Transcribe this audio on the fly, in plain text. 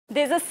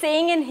There's a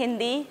saying in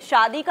Hindi,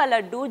 शादी का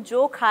लड्डू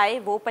जो खाए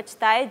वो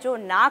पछताए, जो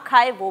ना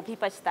खाए वो भी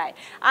पछताए.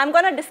 I'm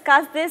going to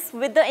discuss this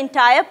with the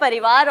entire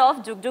parivar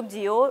of Jug Jugg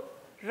Jeeyo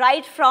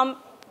right from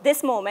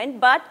this moment,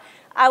 but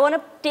I want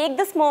to take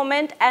this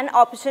moment and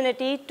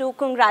opportunity to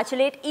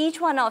congratulate each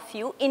one of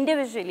you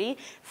individually.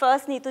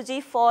 First, Neetu ji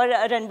for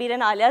Ranbir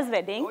and Alia's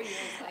wedding. Oh,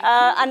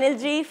 yes, Anil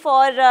ji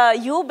for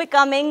you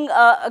becoming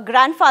a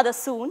grandfather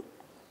soon.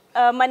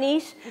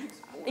 Manish,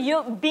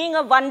 you being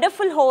a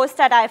wonderful host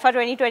at IFA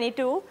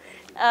 2022.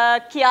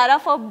 Kiara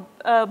for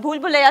Bhool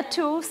Bhulaiya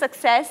 2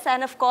 success,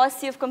 and of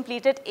course you've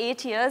completed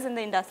 8 years in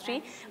the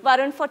industry.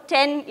 Varun for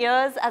 10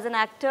 years as an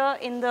actor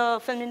in the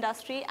film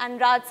industry,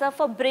 and Rajsa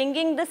for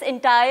bringing this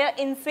entire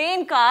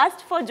insane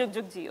cast for Jug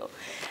Jugg Jeeyo.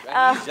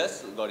 He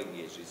just got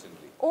engaged recently.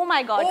 Oh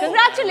my God,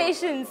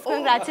 congratulations,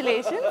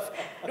 congratulations.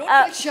 Don't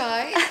feel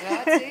shy,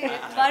 that's it.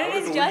 Varun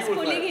is just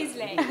pulling his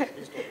leg.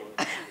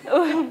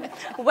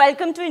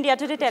 Welcome to India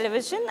Today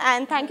Television,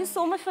 and thank you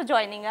so much for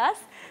joining us.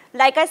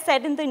 Like I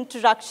said in the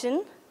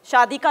introduction,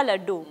 Shadi Ka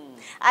Laddu.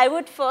 I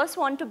would first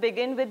want to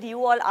begin with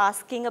you all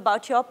asking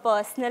about your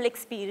personal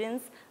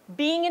experience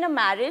being in a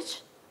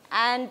marriage,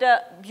 and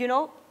you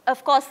know,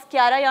 of course,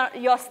 Kiara,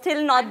 you're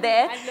still not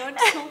there. I've learned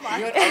so much.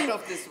 You're out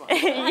of this one.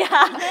 Yeah.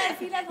 I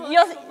feel I've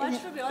heard so much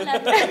from your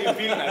life. You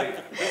feel married.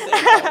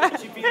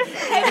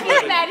 I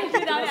feel married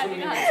without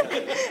having a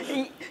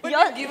husband. But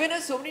you've given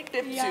us so many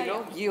tips, you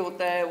know. ये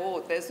होता है, वो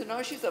होता है. So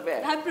now she's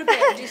aware. I'm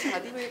prepared. जी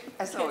शादी में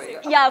ऐसा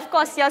होएगा. Yeah, of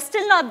course, you're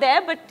still not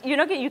there, but you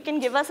know, you can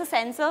give us a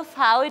sense of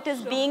how it is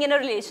being in a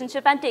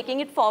relationship and taking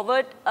it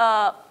forward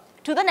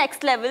to the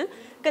next level,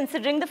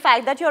 considering the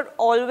fact that you're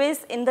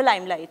always in the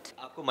limelight.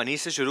 आपको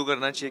मनीष से शुरू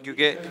करना चाहिए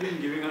क्योंकि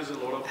giving us a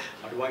lot of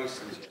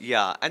advice.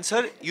 yeah, and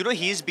sir, you know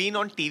he's been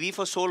on TV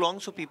for so long,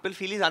 so people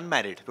feel he's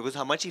unmarried because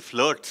how much he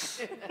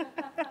flirts.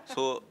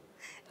 So.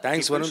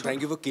 Thanks, Varun.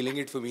 Thank you for killing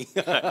it for me.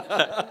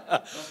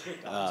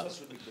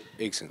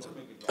 एक second.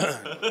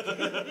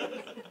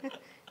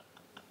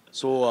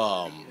 So,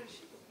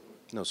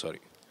 no, sorry.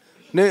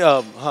 नहीं,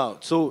 हाँ,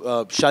 so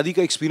शादी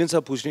का experience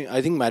आप पूछ रहे हैं.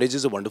 I think marriage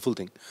is a wonderful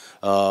thing.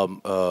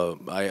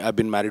 I've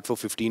been married for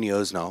 15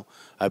 years now.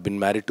 I've been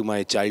married to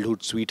my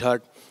childhood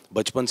sweetheart.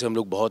 बचपन से हम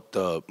लोग बहुत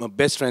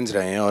बेस्ट फ्रेंड्स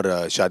रहे हैं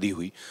और शादी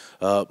हुई.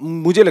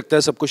 मुझे लगता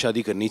है सबको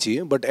शादी करनी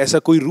चाहिए, बट ऐसा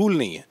कोई रूल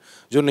नहीं है.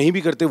 जो नहीं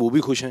भी करते वो भी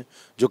खुश हैं,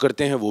 जो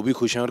करते हैं वो भी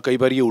खुश हैं, और कई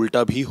बार ये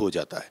उल्टा भी हो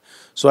जाता है.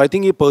 सो आई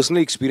थिंक ये पर्सनल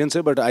एक्सपीरियंस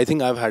है, but I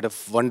think I have had a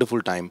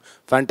wonderful time,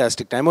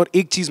 fantastic time. और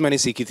एक चीज़ मैंने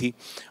सीखी थी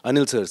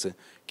अनिल सर से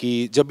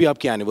कि जब भी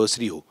आपकी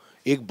एनिवर्सरी हो,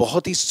 एक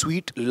बहुत ही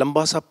स्वीट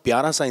लंबा सा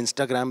प्यारा सा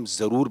इंस्टाग्राम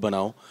ज़रूर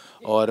बनाओ.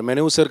 और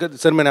मैंने उस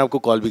सर मैंने आपको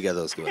कॉल भी किया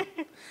था उसके बाद,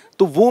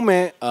 तो वो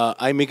मैं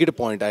I make it a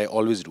point, I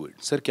always do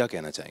it. Sir क्या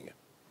कहना चाहेंगे?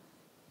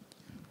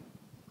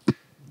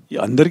 ये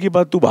अंदर की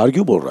बात तू बाहर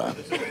क्यों बोल रहा है?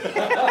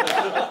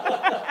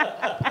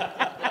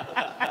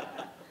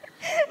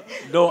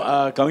 No,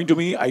 coming to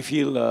me, I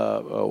feel,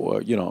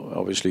 you know,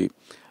 obviously,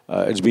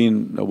 it's been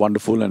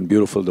wonderful and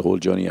beautiful. The whole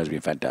journey has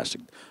been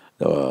fantastic.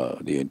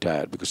 The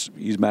entire, because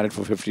he's married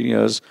for 15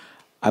 years,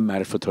 I'm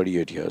married for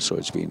 38 years, so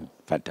it's been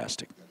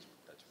fantastic.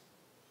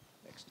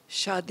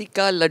 Shadi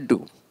ka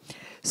laddu.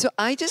 So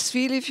I just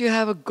feel if you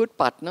have a good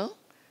partner,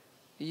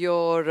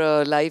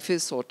 your life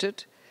is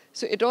sorted.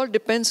 So it all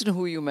depends on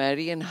who you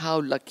marry and how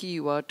lucky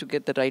you are to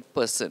get the right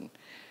person.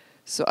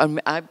 So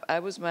I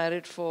was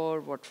married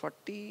for, what,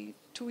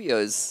 42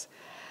 years.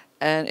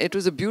 And it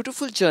was a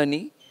beautiful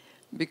journey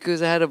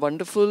because I had a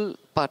wonderful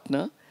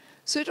partner.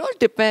 So it all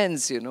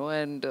depends, you know,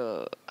 and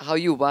how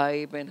you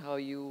vibe and how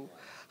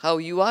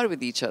you are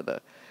with each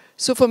other.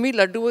 So for me,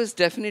 laddu was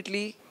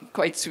definitely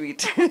quite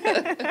sweet.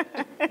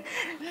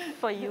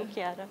 For you,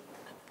 Kiara.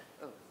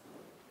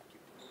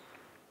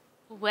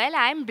 Well,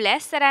 I'm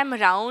blessed that I'm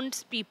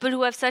around people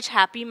who have such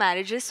happy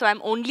marriages. So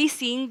I'm only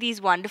seeing these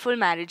wonderful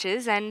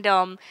marriages. And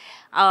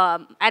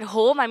at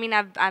home, I mean,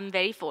 I'm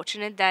very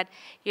fortunate that,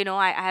 you know,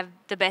 I have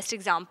the best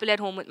example at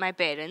home with my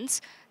parents.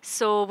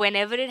 So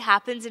whenever it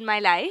happens in my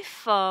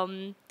life,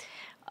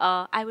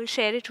 I will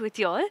share it with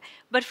you all.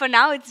 But for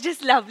now, it's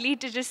just lovely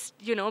to just,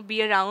 you know,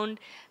 be around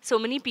so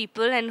many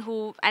people and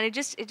it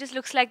just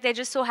looks like they're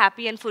just so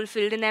happy and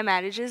fulfilled in their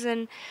marriages.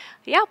 And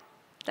yeah,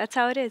 that's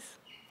how it is.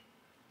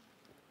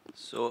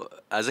 So,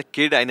 as a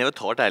kid, I never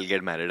thought I'll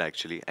get married,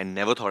 actually. I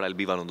never thought I'll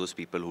be one of those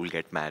people who'll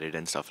get married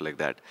and stuff like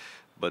that.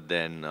 But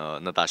then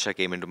Natasha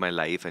came into my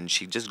life and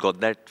she just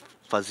got that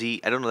fuzzy,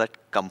 I don't know, that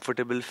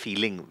comfortable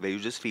feeling where you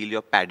just feel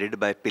you're padded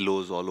by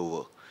pillows all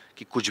over.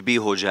 Ki kuch bhi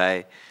ho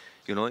jaye,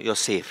 you know, you're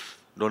safe.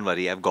 Don't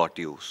worry, I've got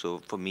you. So,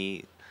 for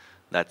me,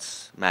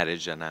 that's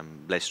marriage and I'm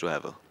blessed to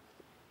have her.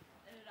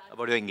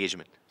 About your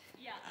engagement?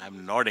 Yeah.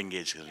 I'm not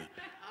engaged.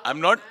 I'm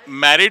not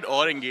married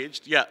or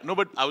engaged. Yeah, no,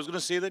 but I was going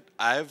to say that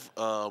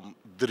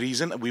the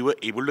reason we were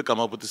able to come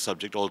up with this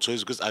subject also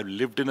is because I've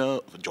lived in a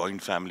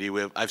joint family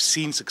where I've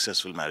seen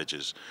successful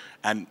marriages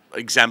and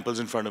examples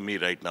in front of me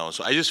right now.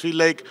 So I just feel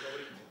like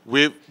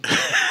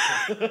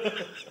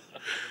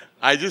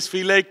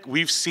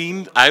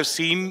I've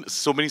seen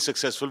so many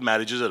successful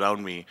marriages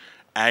around me,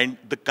 and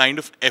the kind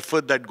of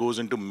effort that goes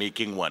into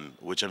making one,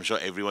 which I'm sure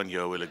everyone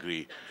here will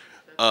agree.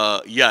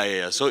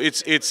 Yeah. So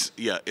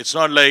it's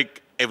not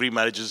like every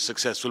marriage is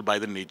successful by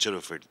the nature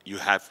of it. You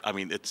have, I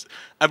mean,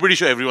 I'm pretty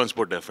sure everyone's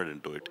put effort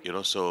into it, you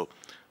know. So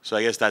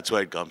I guess that's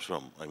where it comes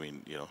from. I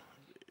mean, you know.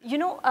 You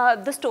know,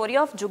 the story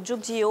of Jug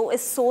Jugg Jeeyo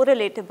is so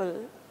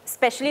relatable,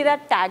 especially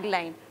that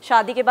tagline,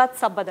 शादी के बाद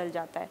सब बदल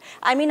जाता है.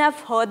 I mean, I've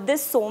heard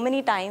this so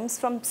many times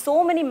from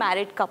so many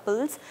married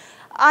couples.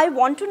 I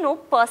want to know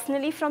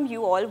personally from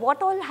you all,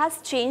 what all has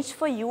changed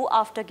for you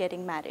after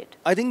getting married?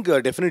 I think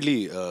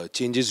definitely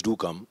changes do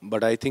come,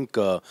 but I think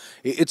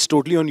it's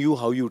totally on you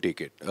how you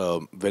take it,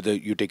 whether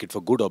you take it for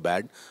good or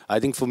bad. I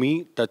think for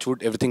me,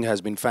 touchwood, everything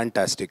has been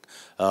fantastic.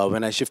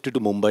 When I shifted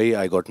to Mumbai,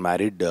 I got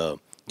married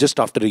just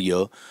after a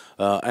year,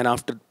 and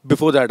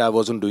before that, I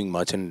wasn't doing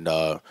much. And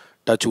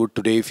touchwood,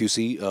 today, if you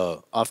see,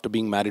 after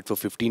being married for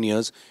 15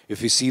 years,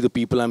 if you see the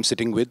people I'm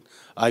sitting with,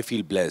 I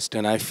feel blessed.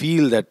 And I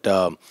feel that,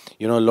 a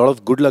lot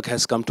of good luck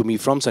has come to me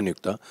from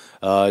Sanyukta.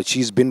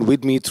 She's been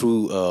with me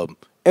through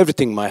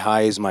everything, my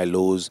highs, my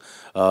lows.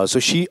 So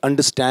she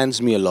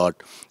understands me a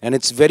lot. And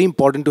it's very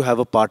important to have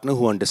a partner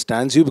who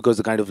understands you, because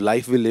the kind of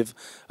life we live,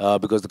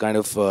 because the kind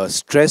of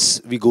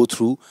stress we go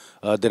through,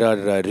 there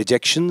are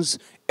rejections,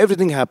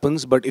 everything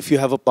happens. But if you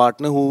have a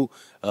partner who,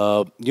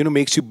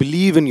 makes you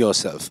believe in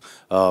yourself,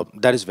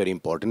 that is very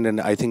important.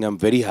 And I think I'm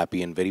very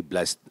happy and very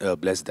blessed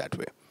that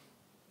way.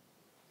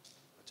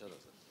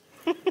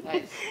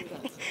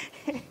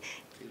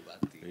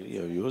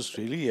 Yours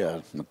really,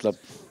 matlab,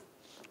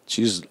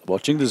 she's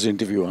watching this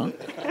interview, huh?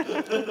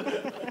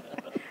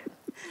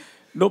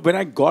 No, when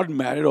I got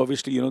married,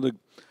 obviously,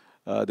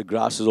 the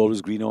grass is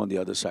always greener on the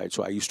other side.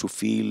 So I used to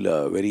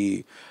feel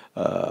very,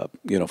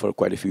 for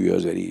quite a few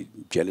years, very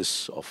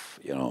jealous of,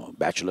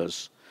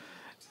 bachelors.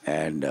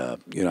 And, I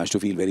used to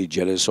feel very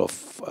jealous of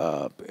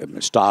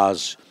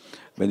stars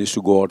when they used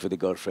to go out with the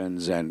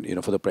girlfriends and,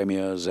 for the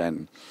premieres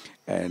and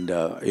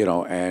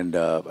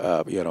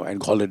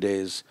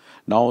holidays.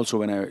 Now also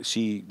when I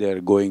see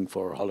they're going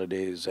for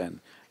holidays and,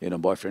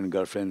 boyfriend,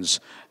 girlfriends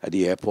at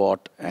the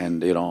airport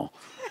and,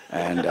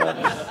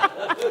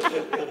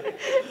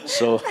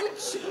 so,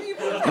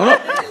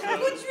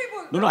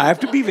 no, I have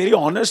to be very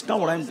honest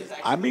now.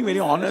 I'm being very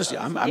honest.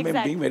 I'm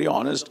being very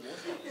honest.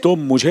 तो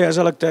मुझे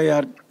ऐसा लगता है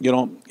यार,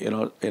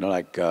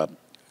 like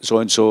so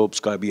and so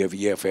का भी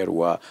ये affair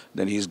हुआ,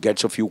 then he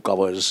gets a few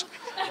covers,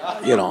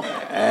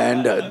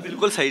 and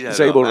बिल्कुल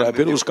सही बोल रहा है.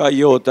 फिर उसका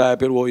ये होता है,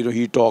 फिर वो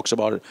he talks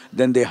about it,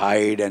 then they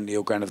hide and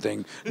kind of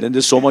thing. Then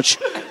there's so much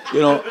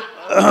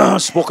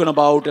spoken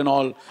about and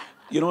all,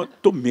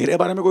 तो मेरे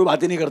बारे में कोई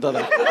बात ही नहीं करता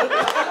था.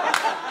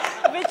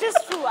 Which is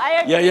true,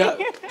 I agree. Yeah.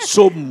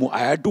 So I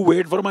had to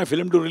wait for my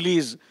film to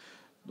release.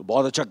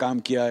 बहुत अच्छा काम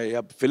किया है,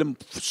 या फिल्म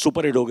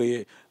सुपर हिट हो गई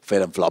है,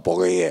 फिल्म फ्लॉप हो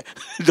गई है.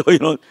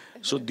 तो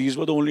so these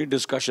were the only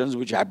discussions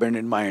which happened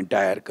in my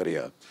entire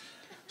career.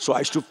 So I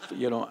used to,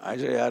 I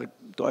said यार,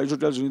 तो I used to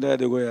tell Sunita,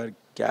 देखो यार,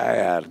 क्या है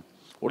यार,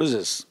 what is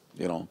this?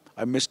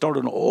 I missed out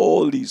on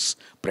all these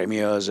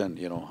premieres and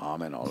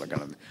harm and all that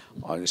kind of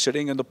thing.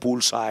 Sitting in the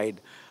pool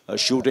side,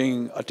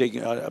 shooting,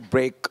 taking a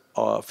break,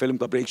 film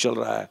का break चल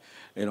रहा है,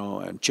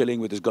 and chilling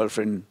with his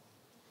girlfriend.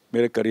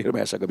 मेरे career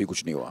में ऐसा कभी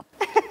कुछ नहीं हुआ.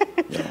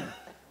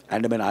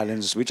 Andaman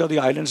Islands. Which are the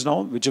islands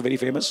now, which are very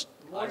famous?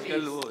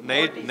 आजकल वो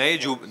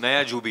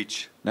नया जू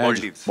बीच,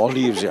 Maldives.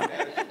 Maldives, yeah.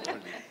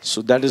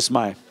 So that is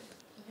my,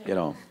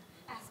 yeah.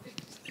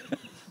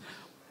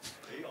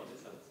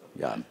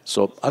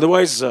 So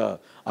otherwise.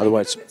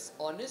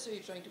 Honest, or are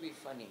you trying to be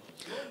funny?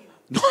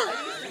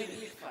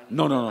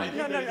 No.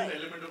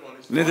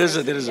 There is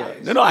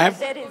a. No, I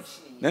have.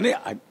 No,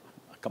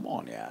 come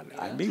on, yeah.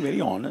 I'm being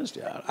very honest,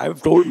 yeah.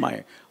 I've told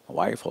my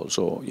wife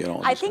also,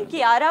 I think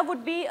Kiara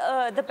would be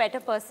the better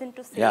person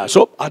to say. Yeah,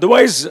 so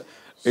otherwise,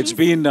 it's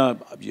been,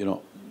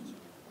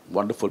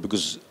 wonderful,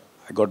 because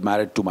I got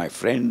married to my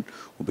friend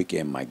who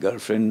became my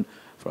girlfriend.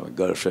 From a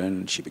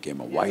girlfriend, she became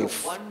a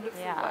wife.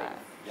 Wonderful wife.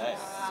 Yes.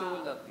 So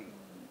lovely.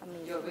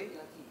 You're very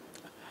lucky.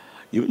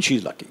 Even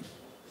she's lucky.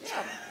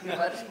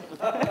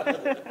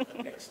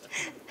 Next.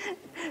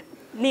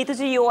 Neetu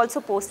ji, you also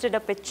posted a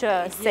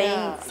picture saying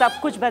सब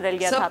कुछ बदल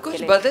गया था सब आपके कुछ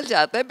लिए. बदल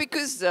जाता है,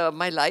 because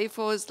my life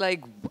was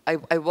like,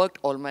 I worked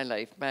all my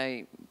life,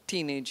 my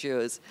teenage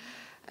years.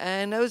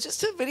 And I was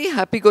just a very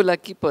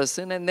happy-go-lucky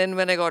person. And then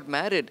when I got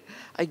married,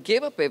 I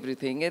gave up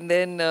everything. And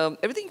then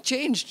everything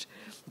changed.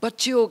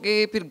 बच्चे हो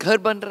गए, फिर घर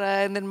बन रहा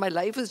है, and then my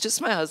life is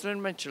just my husband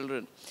and my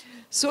children.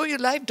 So your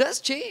life does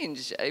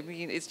change. I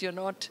mean, you're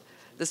not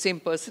the same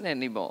person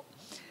anymore.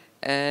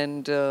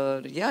 And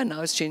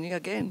now it's changing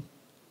again.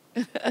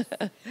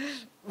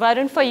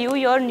 Varun, for you,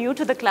 you're new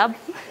to the club.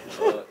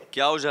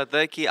 क्या हो जाता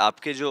है कि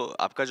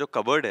आपका जो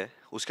cupboard है,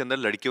 उसके अंदर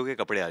लड़कियों के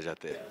कपड़े आ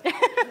जाते हैं.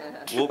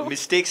 वो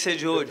मिस्टेक से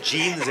जो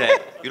jeans है,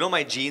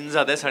 my jeans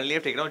are there. Suddenly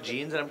I've taken out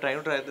jeans and I'm trying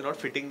to try. They're not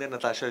fitting the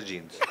Natasha's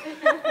jeans.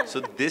 So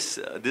this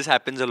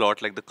happens a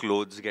lot. Like the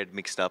clothes get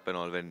mixed up and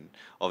all when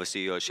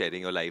obviously you're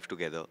sharing your life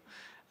together.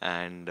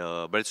 And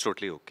but it's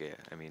totally okay.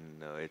 I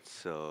mean,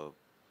 it's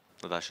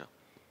Natasha.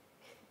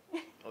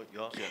 Oh,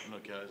 yeah. No,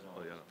 Kiara is not.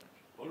 Oh, yeah.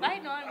 Why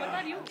not? What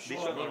about you? They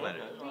should get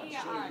married.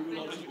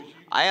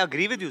 I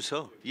agree with you,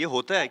 sir. ये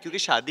होता है क्योंकि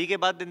शादी के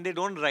बाद then they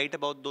don't write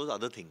about those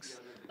other things.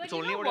 But It's you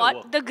only know about your what?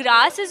 work. The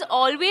grass is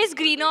always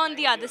greener on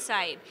the other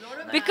side.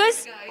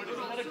 Because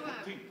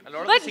A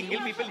lot of but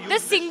single people use the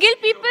single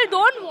people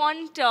don't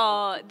want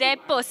their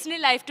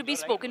personal life to be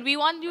spoken. We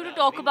want you to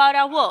talk about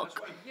our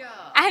work.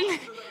 And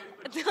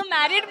the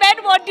married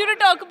men want you to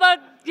talk about,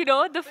 you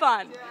know, the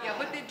fun. Yeah,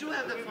 but they do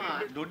have the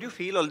fun. Don't you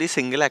feel all these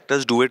single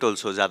actors do it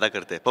also? ज़्यादा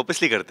करते हैं,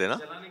 purposely करते हैं ना?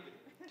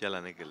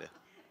 चलाने के लिए.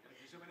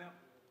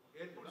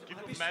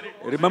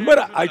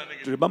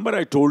 Remember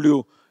I told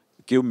you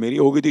कि मेरी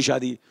हो गई थी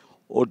शादी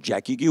और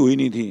जैकी की हुई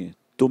नहीं थी.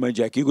 तो मैं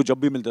जैकी को जब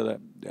भी मिलता था,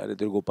 यार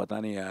तेरे को पता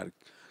नहीं यार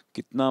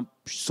कितना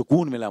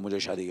सुकून मिला मुझे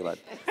शादी के बाद.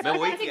 मैं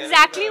वही That's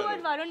exactly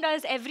what Varun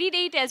does. Every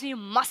day he tells me, you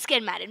must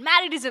get married.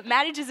 Marriage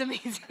is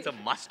amazing. It's a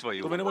must for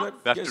you. तो मैंने बोला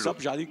We have कि to सब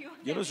do. शादी,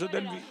 so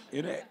then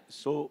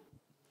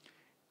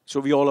so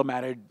we all are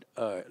married,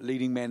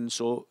 leading men,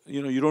 so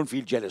you don't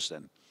feel jealous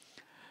then.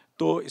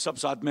 तो सब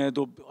साथ में है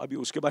तो अभी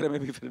उसके बारे में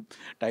भी फिर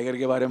टाइगर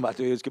के बारे में बात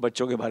हुई, उसके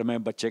बच्चों के बारे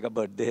में, बच्चे का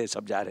बर्थडे है,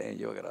 सब जा रहे हैं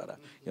ये वगैरह,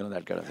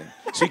 that kind of thing.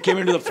 So he came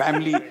into the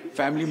family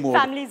mode.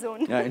 Family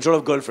zone. Yeah, instead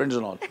of girlfriends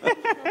and all.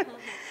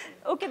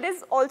 Okay,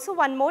 there's also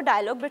one more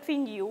dialogue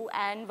between you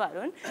and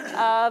Varun,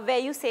 where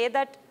you say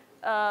that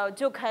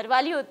जो घर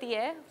वाली होती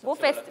है वो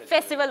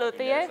festival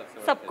होती है,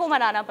 सबको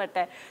मनाना पड़ता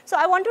है. So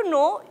I want to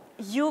know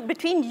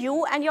between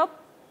you and your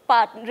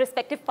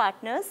respective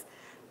partners,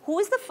 who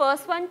is the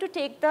first one to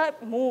take the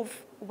move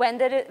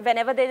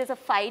whenever there is a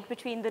fight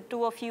between the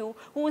two of you?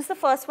 Who is the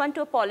first one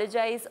to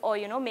apologize or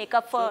make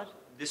up for?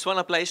 This one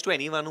applies to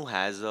anyone who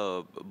has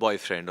a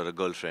boyfriend or a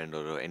girlfriend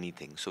or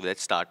anything. So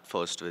let's start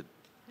first with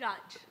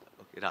Raj.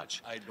 okay,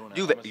 Raj. I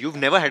don't You've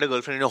never had a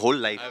girlfriend in your whole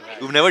life.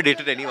 You've never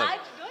dated anyone. Raj,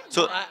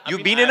 So I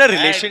you've mean, been in a I've had,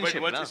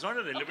 relationship. but na? it's not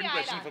a relevant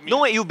question for me.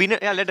 No, you've been.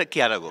 Yeah, let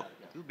Kiara go.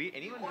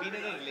 Anyone been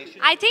in a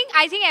relationship? I think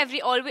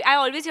I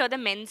always hear the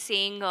men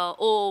saying,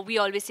 oh, we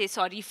always say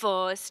sorry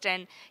first,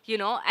 and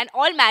and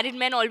all married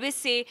men always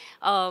say,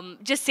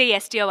 just say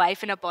yes to your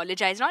wife and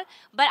apologize and all.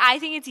 But I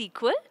think it's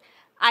equal.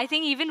 I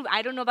think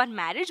I don't know about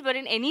marriage, but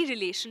in any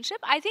relationship,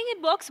 I think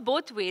it works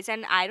both ways.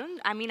 And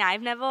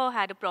I've never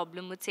had a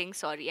problem with saying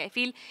sorry. I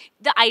feel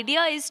the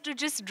idea is to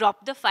just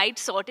drop the fight,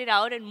 sort it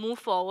out, and move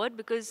forward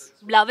because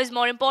love is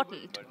more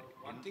important.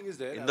 One thing is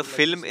there. In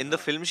the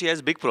film, she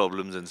has big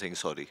problems in saying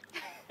sorry.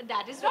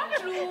 That is not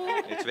true.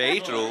 It's very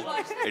true.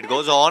 It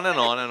goes on and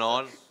on and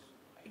on.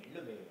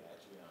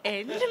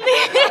 End में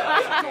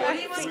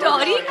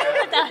story क्यों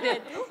बता रहे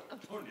तू?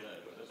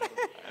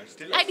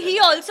 And he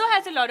also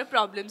has a lot of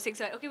problems.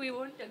 Okay, we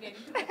won't get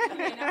into that.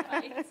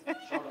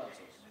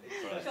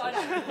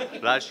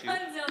 Raj,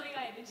 Conserving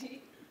our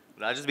energy.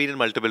 Raj has been in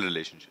multiple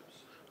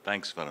relationships.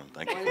 Thanks, Varun.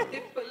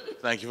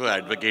 Thank you for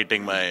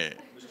advocating my.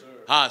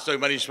 So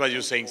Manish was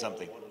you saying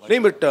something? नहीं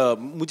but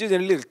मुझे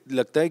generally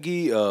लगता है कि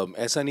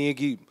ऐसा नहीं है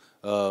कि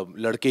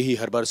लड़के ही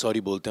हर बार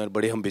सॉरी बोलते हैं और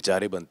बड़े हम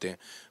बेचारे बनते हैं.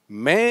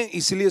 मैं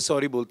इसलिए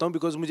सॉरी बोलता हूँ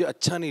बिकॉज मुझे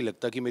अच्छा नहीं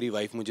लगता कि मेरी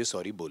वाइफ मुझे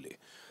सॉरी बोले.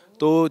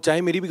 तो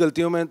चाहे मेरी भी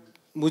गलती हो,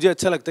 मुझे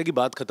अच्छा लगता है कि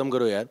बात ख़त्म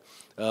करो यार.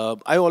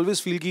 आई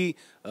ऑलवेज फील कि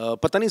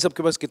पता नहीं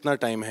सबके पास कितना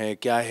टाइम है,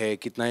 क्या है,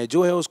 कितना है,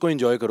 जो है उसको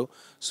एंजॉय करो.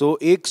 सो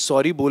एक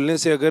सॉरी बोलने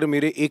से अगर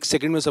मेरे 1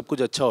 सेकंड में सब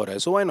कुछ अच्छा हो रहा है,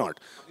 सो व्हाई नॉट.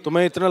 तो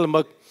मैं इतना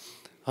लंबा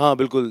हाँ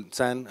बिल्कुल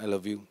San I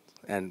love you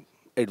and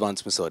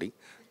advance में सॉरी,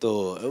 तो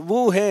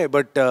वो है.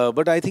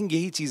 बट आई थिंक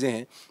यही चीज़ें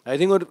हैं आई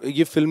थिंक. और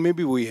ये फिल्म में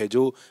भी वही है,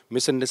 जो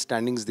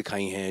मिसअंडरस्टैंडिंग्स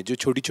दिखाई हैं, जो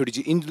छोटी छोटी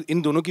चीज़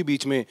इन दोनों के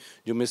बीच में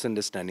जो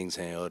मिसअंडरस्टैंडिंग्स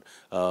हैं और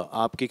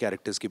आपके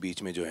कैरेक्टर्स के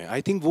बीच में जो है,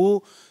 आई थिंक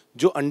वो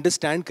जो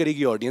अंडरस्टैंड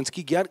करेगी ऑडियंस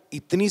की यार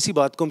इतनी सी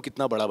बात को हम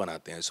कितना बड़ा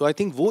बनाते हैं. सो आई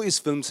थिंक वो इस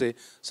फिल्म से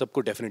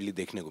सबको डेफिनेटली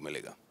देखने को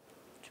मिलेगा.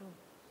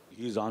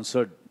 He's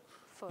answered,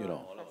 for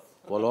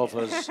all of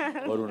us,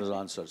 Varun has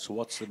answered. So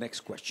what's the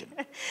next question?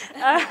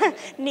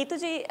 Neetu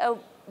ji,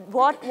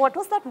 what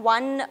was that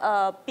one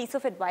piece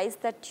of advice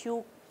that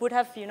you would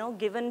have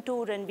given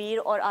to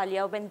Ranveer or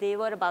Alia when they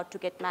were about to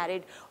get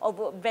married or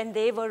when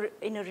they were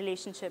in a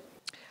relationship?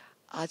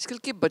 आजकल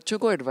के बच्चों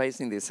को advice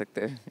नहीं दे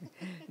सकते.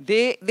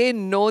 they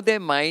know their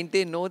mind,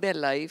 they know their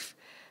life,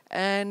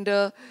 and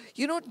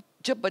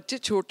जब बच्चे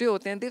छोटे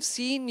होते हैं, they've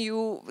seen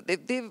you,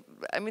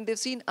 they've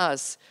seen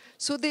us,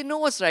 so they know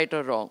what's right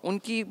or wrong.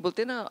 उनकी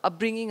बोलते हैं ना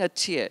upbringing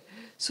अच्छी है,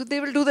 so they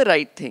will do the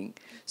right thing.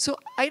 So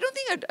I don't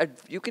think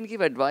you can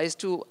give advice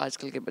to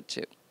आजकल के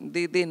बच्चे.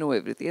 They know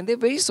everything and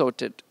they're very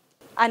sorted.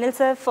 Anil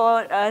sir,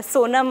 for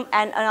Sonam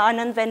and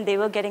Anand when they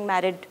were getting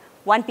married,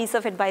 one piece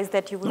of advice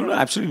that you would No,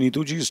 absolutely.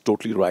 Neetu ji is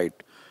totally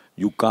right.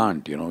 You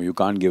can't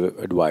give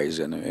advice,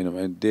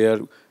 and they are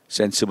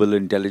sensible,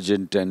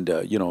 intelligent, and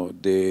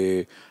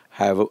they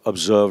have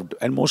observed.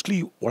 And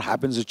mostly, what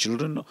happens is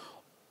children,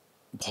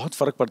 बहुत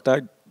फर्क पड़ता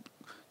है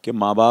कि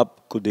माँ बाप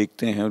को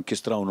देखते हैं और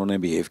किस तरह उन्होंने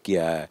बिहेव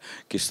किया है,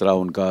 किस तरह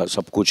उनका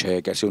सब कुछ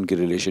है, कैसे उनकी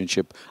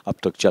relationship अब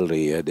तक चल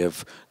रही है.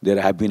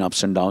 There have been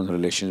ups and downs in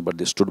relations, but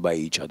they stood by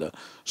each other.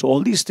 So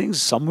all these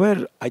things,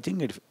 somewhere, I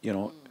think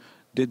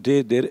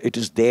it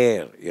is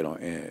there,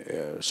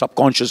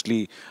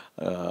 subconsciously,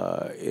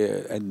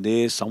 and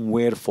they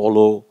somewhere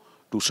follow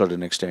to a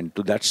certain extent.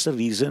 So that's the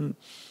reason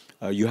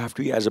you have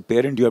to be, as a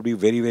parent, you have to be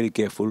very, very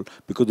careful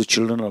because the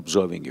children are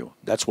observing you.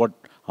 That's what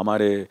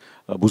हमारे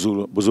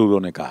बुजुर्गों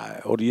ने कहा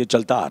है और ये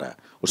चलता आ रहा है.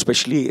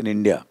 Especially in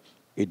India,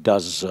 it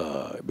does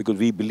because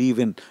we believe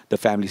in the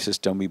family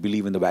system, we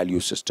believe in the value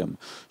system.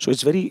 So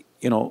it's very,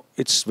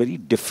 it's very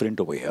different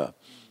over here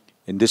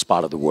in this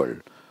part of the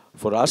world.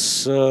 For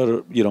us,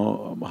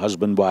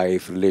 husband,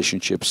 wife,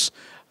 relationships,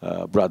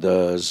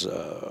 brothers,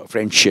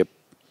 friendship,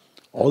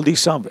 all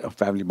these are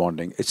family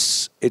bonding.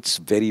 It's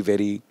very,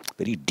 very,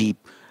 very deep.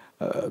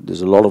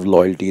 There's a lot of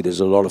loyalty.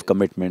 There's a lot of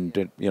commitment.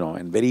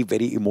 And very,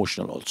 very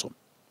emotional also.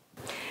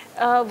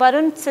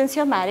 Varun, since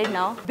you're married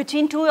now,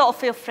 between two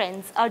of your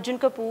friends, Arjun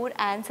Kapoor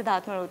and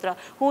Siddharth Malhotra,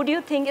 who do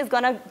you think is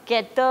gonna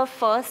get the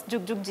first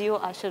Jug Jugg Jeeyo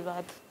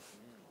Ashirwad?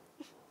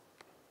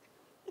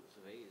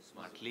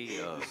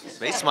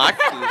 Very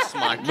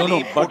smartly.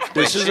 No, but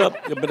this is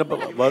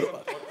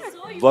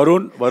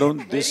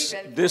Varun,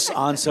 this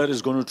answer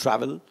is going to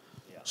travel.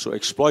 So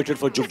exploit it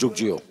for Jug Jugg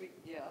Jeeyo.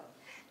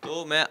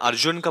 तो मैं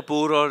अर्जुन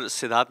कपूर और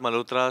सिद्धार्थ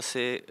मल्होत्रा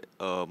से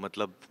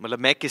मतलब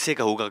मैं किसे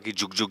कहूँगा कि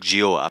जुग जुग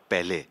जियो आप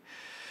पहले.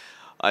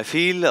 आई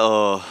फील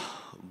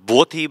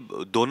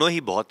दोनों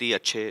ही बहुत ही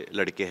अच्छे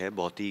लड़के हैं,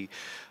 बहुत ही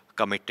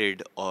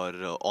कमिटेड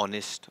और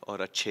ऑनेस्ट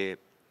और अच्छे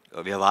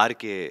व्यवहार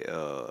के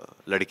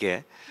लड़के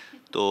हैं.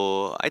 तो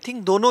आई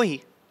थिंक दोनों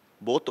ही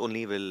both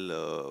only will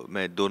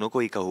मैं दोनों को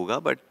ही कहूँगा,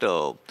 but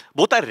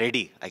both are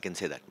ready, I can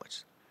say that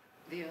much.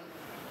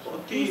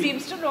 He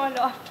seems to know a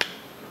lot.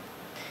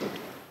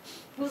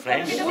 Who's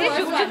going to be the They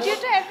first one?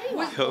 to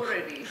everyone.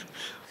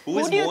 Who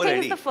do you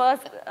think is the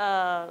first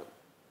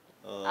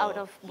out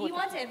of both? He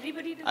wants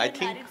everybody to I get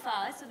think- married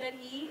fast so that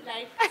he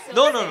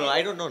No,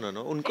 I don't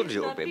know. उनको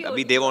जो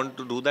अभी they want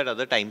to do that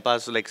other time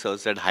pass like Sir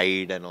said,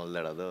 hide and all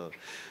that other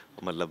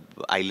मतलब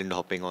island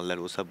hopping all that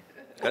वो सब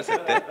कर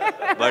सकते हैं.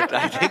 But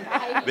I think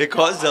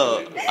because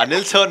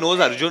Anil sir knows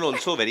Arjun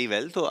also very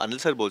well, तो Anil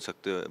sir बोल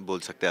सकते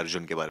हैं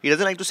अर्जुन के बारे में. He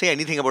doesn't like to say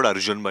anything about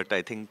Arjun, but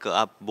I think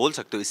आप बोल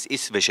सकते हो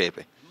इस विषय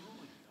पे.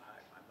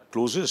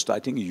 Closest, I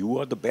think you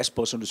are the best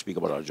person to speak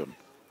about Arjun.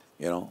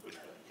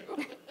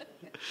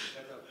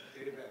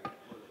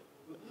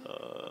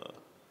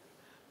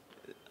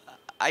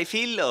 I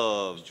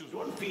feel.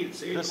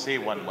 Just say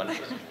one.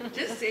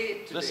 Just say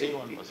it. Just say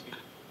one first.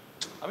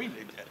 I mean,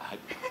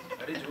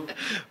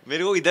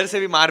 मेरे को इधर से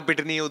भी मार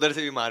पिटनी है, उधर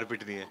से भी मार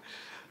पिटनी है.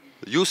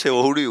 You say,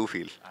 who do you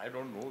feel? I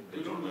don't know.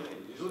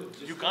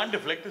 You can't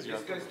deflect this.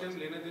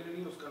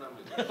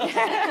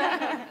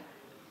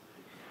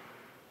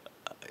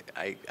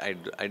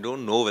 I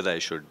don't know whether I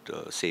should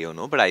say or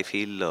no, but I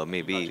feel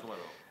maybe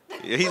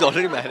he's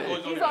already married.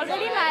 He's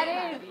already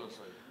married.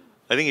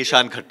 I think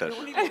Ishan Khattar. No,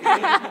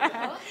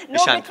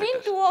 Ishan between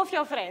Khattar. two of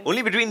your friends.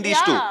 Only between these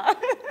Yeah.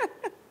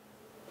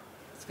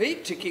 It's a very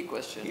tricky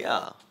question.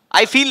 Yeah.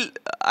 I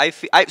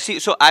see.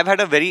 So I've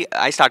had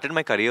I started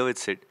my career with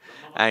Sid,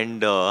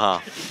 and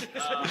I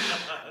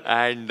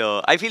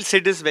feel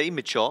Sid is very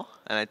mature,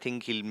 and I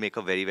think he'll make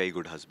a very, very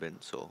good husband.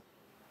 So,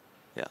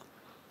 yeah.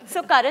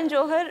 So Karan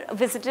Johar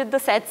visited the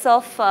sets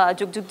of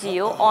Jug Jugg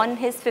Jeeyo on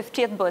his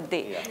 50th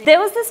birthday. There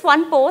was this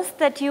one post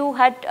that you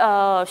had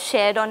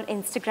shared on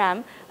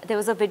Instagram. There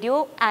was a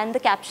video and the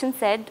caption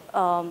said,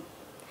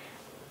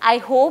 I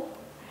hope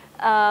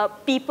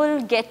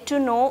people get to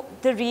know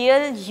the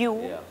real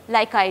you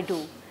like I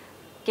do.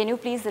 Can you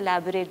please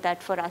elaborate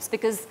that for us?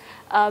 Because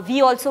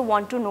we also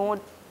want to know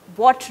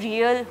who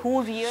real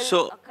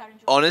So, Karan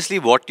Johar. honestly,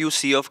 what you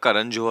see of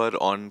Karan Johar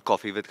on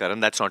Coffee with Karan,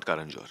 that's not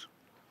Karan Johar.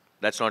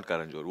 That's not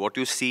Karan Johar. What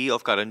you see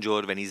of Karan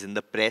Johar when he's in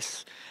the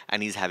press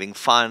and he's having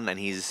fun and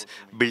he's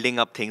building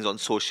up things on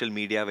social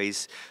media where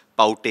he's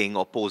pouting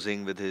or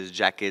posing with his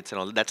jackets and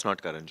all, that's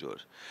not Karan Johar.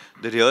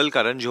 The real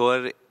Karan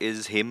Johar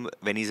is him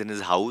when he's in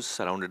his house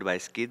surrounded by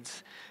his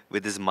kids,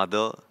 with his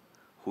mother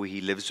who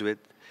he lives with,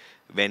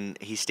 when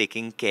he's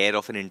taking care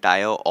of an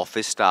entire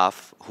office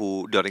staff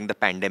who during the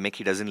pandemic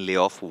he doesn't lay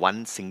off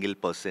one single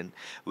person,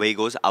 where he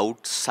goes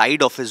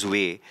outside of his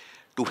way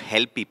to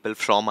help people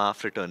from our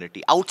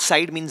fraternity.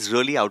 Outside means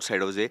really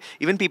outside of his way.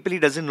 Even people he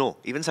doesn't know,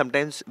 even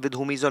sometimes with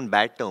whom he's on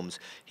bad terms,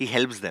 he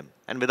helps them.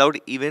 And without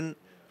even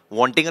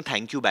wanting a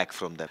thank you back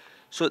from them.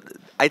 So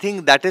I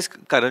think that is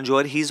Karan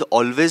Johar. He's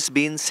always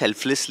been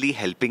selflessly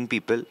helping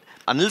people.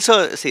 Anil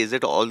sir says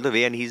it all the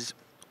way and he's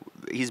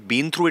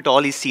been through it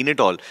all, he's seen it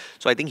all.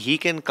 So I think he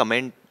can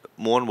comment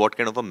more on what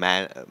kind of a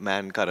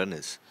man Karan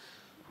is.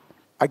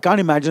 I can't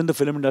imagine the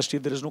film industry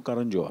if there is no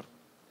Karan Johar.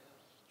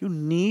 You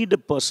need a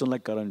person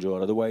like Karan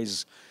Johar,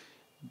 otherwise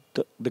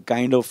the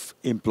kind of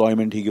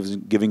employment he gives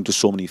giving to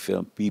so many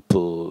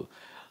people,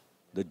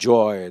 the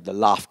joy, the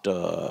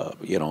laughter,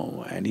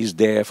 and he's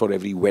there for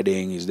every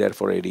wedding, he's there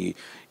for every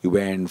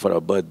event, for a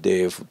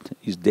birthday,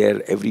 he's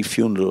there every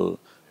funeral.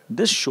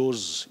 This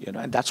shows,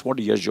 and that's what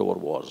Yash Johar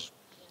was.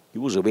 He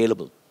was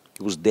available,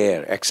 he was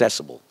there,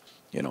 accessible.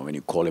 When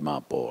you call him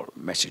up or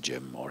message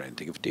him or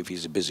anything, if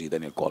he's busy,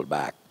 then he'll call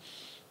back.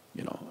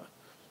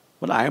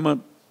 Well, I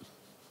am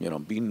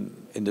been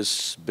in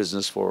this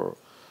business for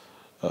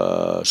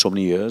so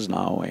many years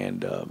now,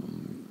 and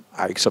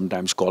I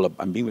sometimes call up,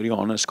 I'm being very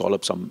honest, call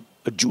up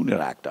a junior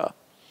actor,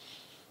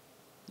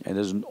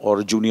 or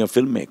a junior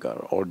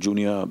filmmaker, or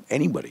junior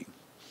anybody.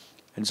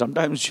 And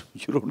sometimes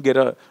you don't get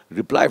a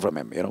reply from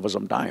him, for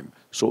some time.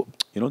 So,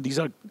 these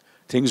are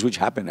things which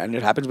happen, and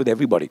it happens with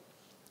everybody.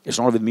 It's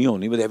not with me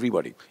only, with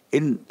everybody,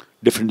 in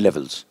different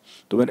levels.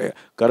 So when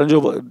Karan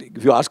Johar,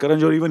 if you ask Karan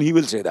Johar, even he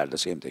will say that, the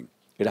same thing.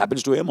 It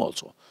happens to him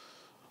also.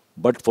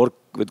 But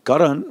with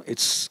Karan,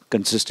 it's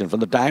consistent. From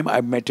the time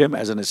I met him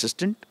as an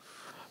assistant,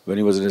 when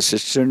he was an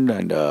assistant,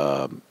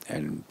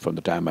 and from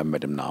the time I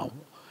met him now,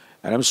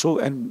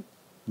 and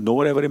no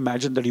one ever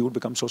imagined that he would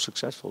become so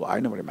successful. I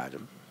never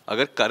imagined.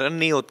 अगर करण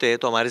नहीं होते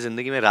तो हमारी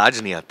जिंदगी में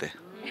राज नहीं आते.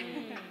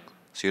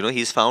 So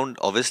he's found,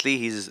 obviously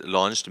he's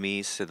launched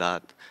me,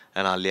 Siddharth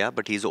and Alia,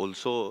 but he's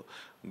also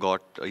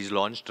he's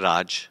launched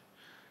Raj,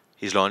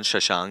 he's launched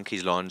Shashank,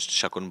 he's launched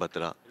Shakun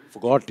Batra.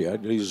 Forgot, yeah.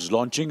 He's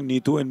launching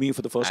Neetu and me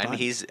for the first time.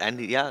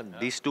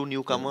 These two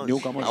newcomers.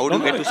 How would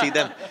you get to see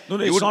them? No,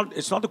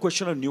 it's not the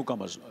question of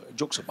newcomers.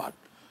 Jokes apart.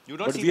 You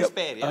don't see this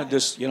pair, yeah.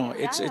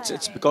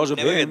 It's because of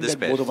him that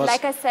both of us.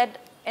 Like I said,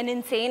 an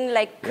insane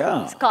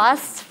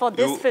cast for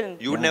this film.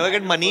 You would never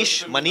get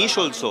Manish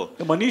also.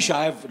 The Manish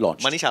I have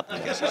launched. Manish आपने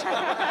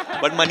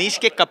कैसे? But Manish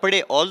के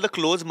कपड़े, all the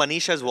clothes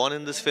Manish has worn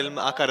in this film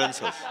are Karan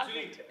sir.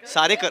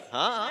 सारे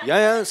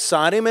या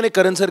सारे मैंने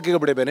करण sir के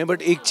कपड़े पहने.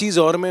 बट एक चीज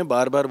और मैं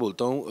बार बार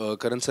बोलता हूँ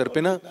करण सर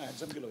पे ना,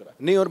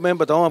 नहीं, और मैं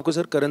बताऊँ आपको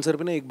सर, करण सर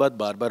पे ना एक बात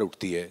बार बार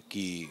उठती है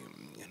कि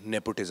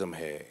नेपोटिज्म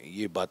है.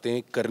 ये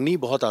बातें करनी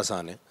बहुत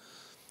आसान है.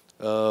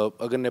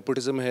 अगर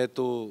नेपोटिज्म है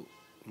तो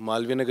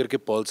मालवीय नगर के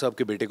पॉल साहब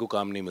के बेटे को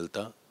काम नहीं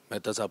मिलता,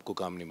 मेहता साहब को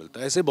काम नहीं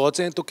मिलता, ऐसे बहुत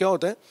से हैं. तो क्या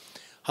होता है,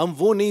 हम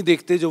वो नहीं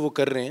देखते जो वो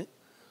कर रहे हैं,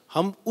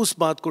 हम उस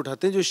बात को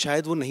उठाते हैं जो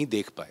शायद वो नहीं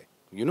देख पाए.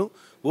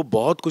 वो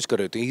बहुत कुछ कर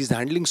रहे थे. He is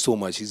handling so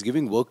much, he is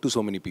giving work to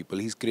so many people,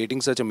 he is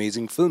creating such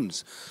amazing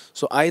films.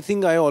 So I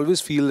think, I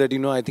always feel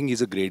that I think he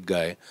is a great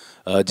guy.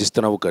 जिस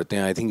तरह वो करते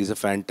हैं, I think is a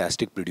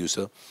fantastic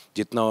producer,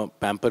 जितना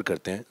pamper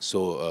करते हैं.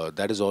 So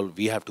that is all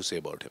we have to say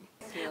about him.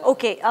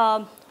 Okay,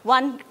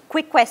 one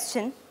quick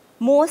question.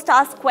 Most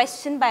asked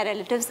question by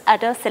relatives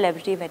at a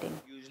celebrity wedding.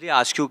 Usually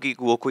ask you कि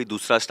वो कोई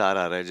दूसरा star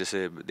आ रहा है,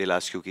 जैसे they'll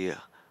ask you कि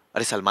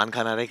अरे सलमान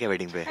खान आ रहा है क्या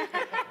wedding पे?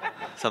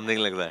 Something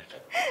like that.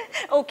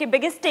 Okay,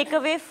 biggest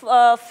takeaway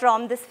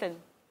from this film?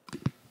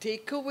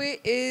 Takeaway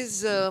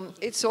is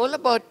it's all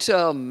about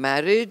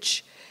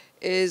marriage,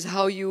 is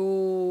how you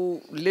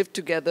live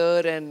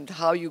together and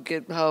how you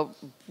get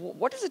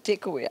what is the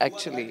takeaway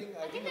actually?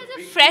 I think there's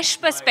a fresh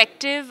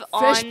perspective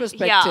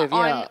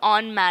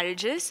on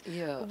marriages,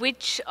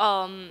 which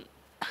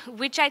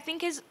I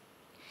think is,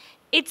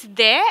 it's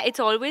there, it's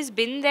always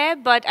been there,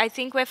 but I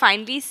think we're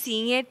finally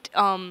seeing it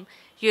on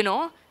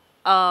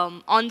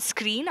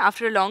screen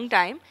after a long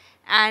time.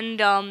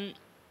 And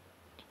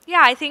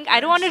I think I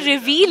don't want to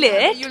reveal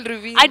it.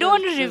 I don't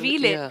want to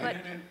reveal it. But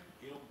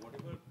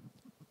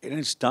and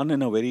it's done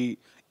in a very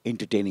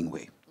entertaining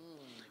way,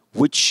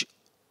 which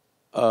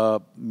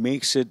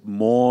makes it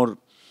more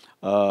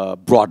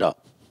broader.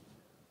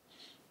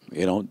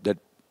 That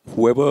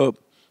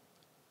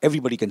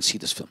everybody can see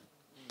this film,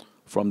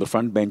 from the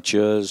front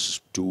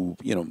benchers to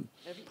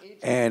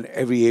and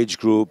every age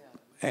group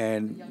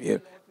and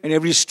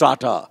every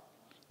strata.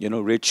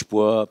 Rich,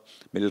 poor,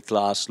 middle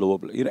class,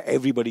 lower.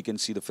 Everybody can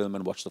see the film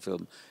and watch the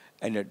film,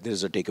 and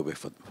there's a takeaway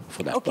for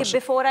that. Okay, person.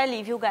 before I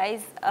leave you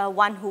guys,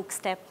 one hook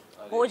step.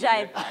 हो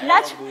जाए.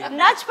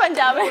 Nach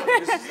Punjab.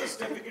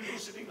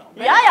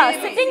 Yeah,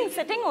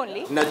 sitting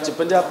only. Nach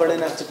Punjab bade,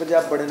 nach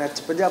Punjab bade,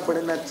 nach Punjab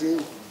bade, nach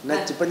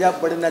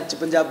Punjab bade, nach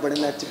Punjab bade,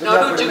 nach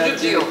Punjab bade,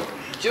 nach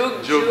Jug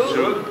Jugg Jeeyo. Jug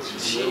Jugg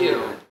Jeeyo.